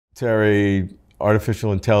Terry,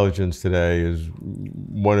 artificial intelligence today is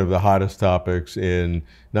one of the hottest topics in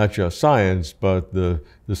not just science, but the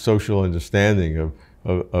social understanding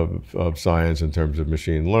of science in terms of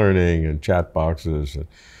machine learning and chat boxes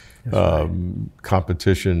and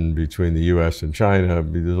competition between the US and China.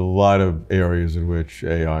 There's a lot of areas in which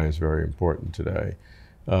AI is very important today,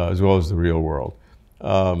 as well as the real world.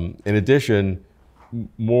 In addition,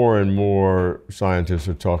 more and more scientists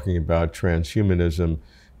are talking about transhumanism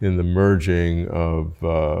in the merging of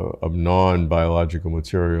non-biological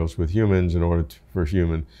materials with humans in order for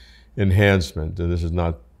human enhancement. And this is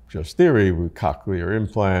not just theory. With cochlear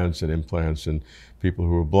implants and implants in people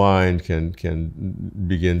who are blind can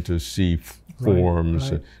begin to see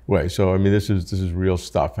forms. Right. So I mean, this is real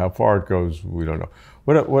stuff. How far it goes, we don't know.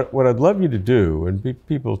 What I'd love you to do, and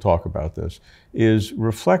people talk about this, is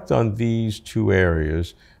reflect on these two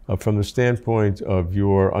areas from the standpoint of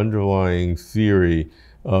your underlying theory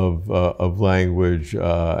of language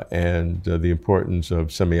and the importance of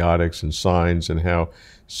semiotics and signs, and how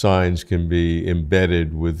signs can be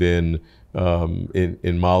embedded within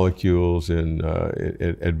in molecules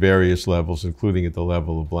at various levels, including at the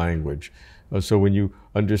level of language. So when you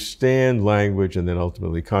understand language and then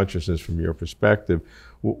ultimately consciousness from your perspective,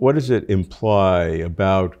 what does it imply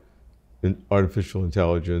about artificial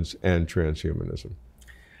intelligence and transhumanism?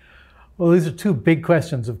 Well, these are two big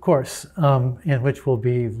questions, of course, in which we'll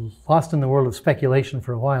be lost in the world of speculation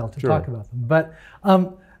for a while to talk about them. But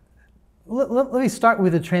let me start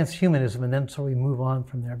with the transhumanism, and then so we move on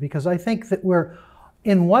from there, because I think that we're,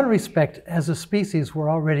 in one respect, as a species,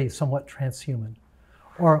 we're already somewhat transhuman.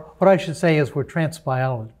 Or what I should say is we're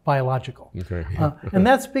transbiological. Okay. And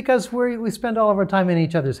that's because we spend all of our time in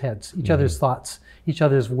each other's heads, each other's thoughts, each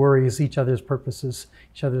other's worries, each other's purposes,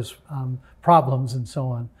 each other's problems, and so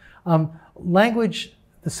on. Language,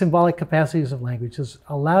 the symbolic capacities of language, has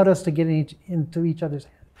allowed us to get into each other's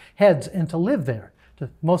heads and to live there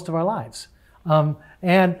most of our lives.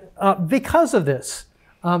 Because of this,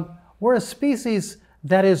 we're a species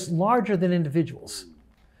that is larger than individuals.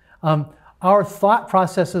 Our thought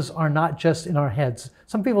processes are not just in our heads.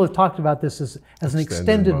 Some people have talked about this as an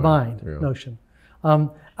extended mind notion.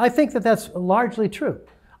 I think that that's largely true.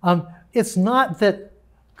 It's not that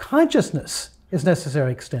consciousness is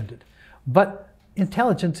necessarily extended, but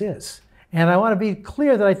intelligence is. And I want to be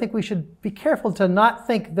clear that I think we should be careful to not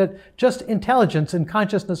think that just intelligence and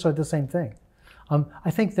consciousness are the same thing. I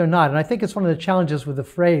think they're not. And I think it's one of the challenges with the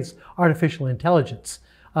phrase artificial intelligence.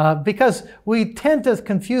 Because we tend to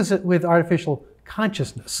confuse it with artificial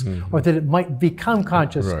consciousness, or that it might become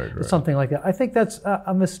conscious, or something like that. I think that's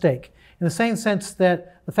a mistake, in the same sense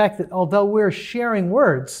that the fact that although we're sharing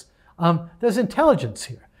words, there's intelligence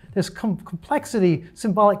here. There's complexity,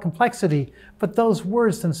 symbolic complexity, but those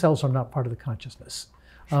words themselves are not part of the consciousness.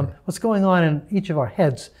 What's going on in each of our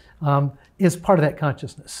heads is part of that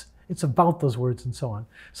consciousness. It's about those words and so on.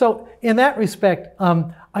 So in that respect,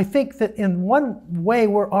 I think that in one way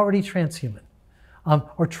we're already transhuman,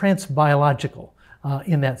 or transbiological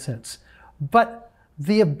in that sense. But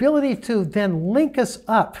the ability to then link us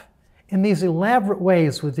up in these elaborate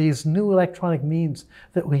ways with these new electronic means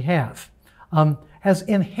that we have has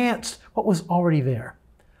enhanced what was already there.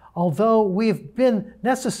 Although we've been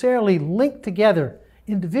necessarily linked together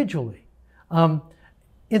individually,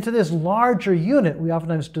 into this larger unit we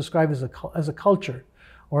oftentimes describe as a culture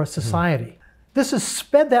or a society. This has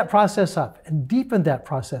sped that process up and deepened that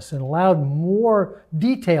process and allowed more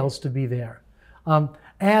details to be there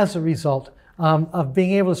as a result of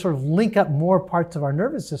being able to sort of link up more parts of our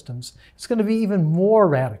nervous systems. It's going to be even more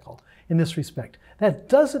radical in this respect. That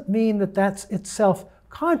doesn't mean that that's itself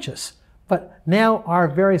conscious, but now our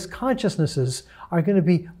various consciousnesses are going to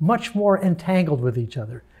be much more entangled with each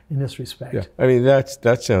other in this respect. Yeah, I mean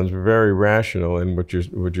that sounds very rational, and what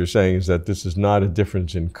you're saying is that this is not a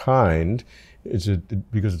difference in kind.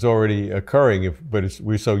 Because it's already occurring, but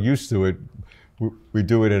we're so used to it, we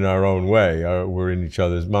do it in our own way. We're in each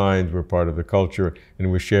other's minds, we're part of the culture,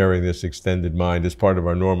 and we're sharing this extended mind as part of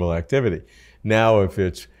our normal activity. Now, if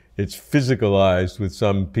it's physicalized with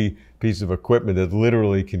some piece of equipment that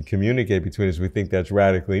literally can communicate between us, we think that's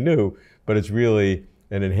radically new, but it's really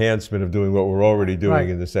an enhancement of doing what we're already doing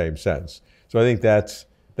in the same sense. So I think that's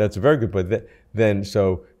a very good point. Then,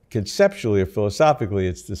 so conceptually or philosophically,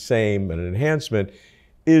 it's the same, an enhancement.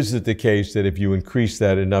 Is it the case that if you increase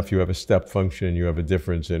that enough, you have a step function, you have a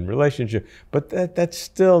difference in relationship? But that's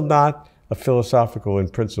still not a philosophical in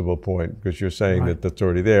principle point, because you're saying that that's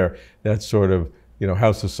already there. That's sort of,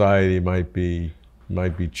 how society might be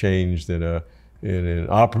changed in in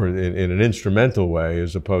an instrumental way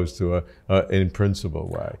as opposed to an in principle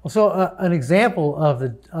way. Well, so an example of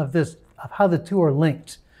how the two are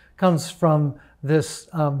linked comes from this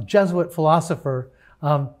Jesuit philosopher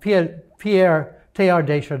Pierre Teilhard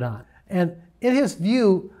de Chardin. And in his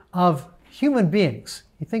view of human beings,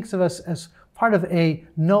 he thinks of us as part of a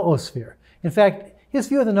noosphere. In fact, his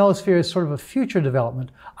view of the noosphere is sort of a future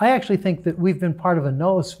development. I actually think that we've been part of a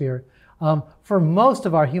noosphere for most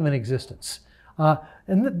of our human existence.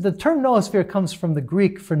 And the term noosphere comes from the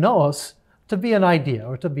Greek for noos, to be an idea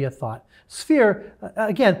or to be a thought. Sphere,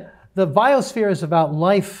 again, the biosphere is about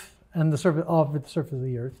life and the surface of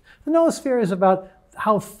the earth. The noosphere is about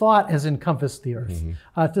how thought has encompassed the earth.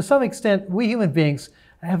 To some extent, we human beings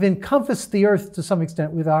have encompassed the earth to some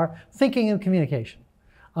extent with our thinking and communication.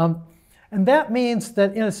 And that means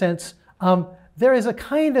that, in a sense, there is a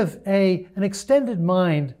kind of an extended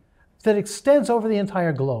mind that extends over the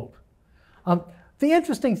entire globe. The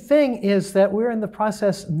interesting thing is that we're in the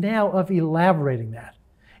process now of elaborating that.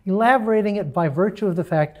 Elaborating it by virtue of the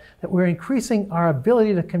fact that we're increasing our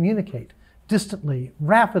ability to communicate distantly,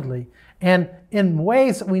 rapidly, and in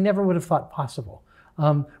ways that we never would have thought possible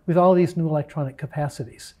with all these new electronic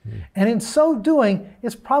capacities. And in so doing,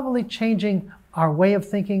 it's probably changing our way of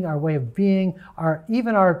thinking, our way of being,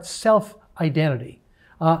 even our self-identity.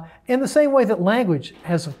 In the same way that language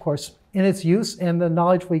has, of course, in its use and the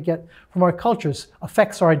knowledge we get from our cultures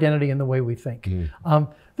affects our identity and the way we think.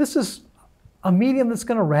 This is a medium that's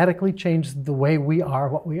going to radically change the way we are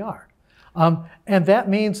what we are. And that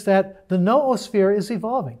means that the noosphere is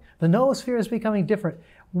evolving. The noosphere is becoming different.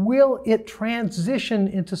 Will it transition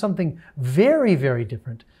into something very, very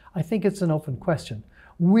different? I think it's an open question.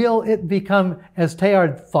 Will it become, as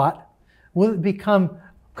Teilhard thought, will it become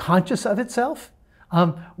conscious of itself?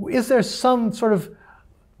 Is there some sort of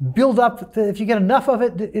build up that if you get enough of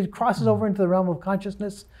it, it crosses over into the realm of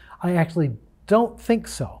consciousness? I actually don't think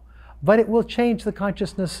so. But it will change the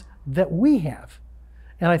consciousness that we have.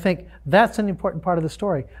 And I think that's an important part of the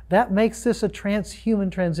story. That makes this a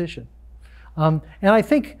transhuman transition. And I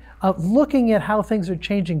think looking at how things are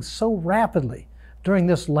changing so rapidly during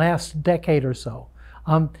this last decade or so,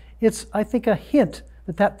 it's, I think, a hint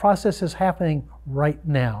that that process is happening right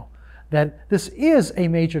now. That this is a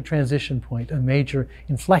major transition point, a major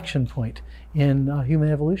inflection point in human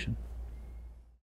evolution.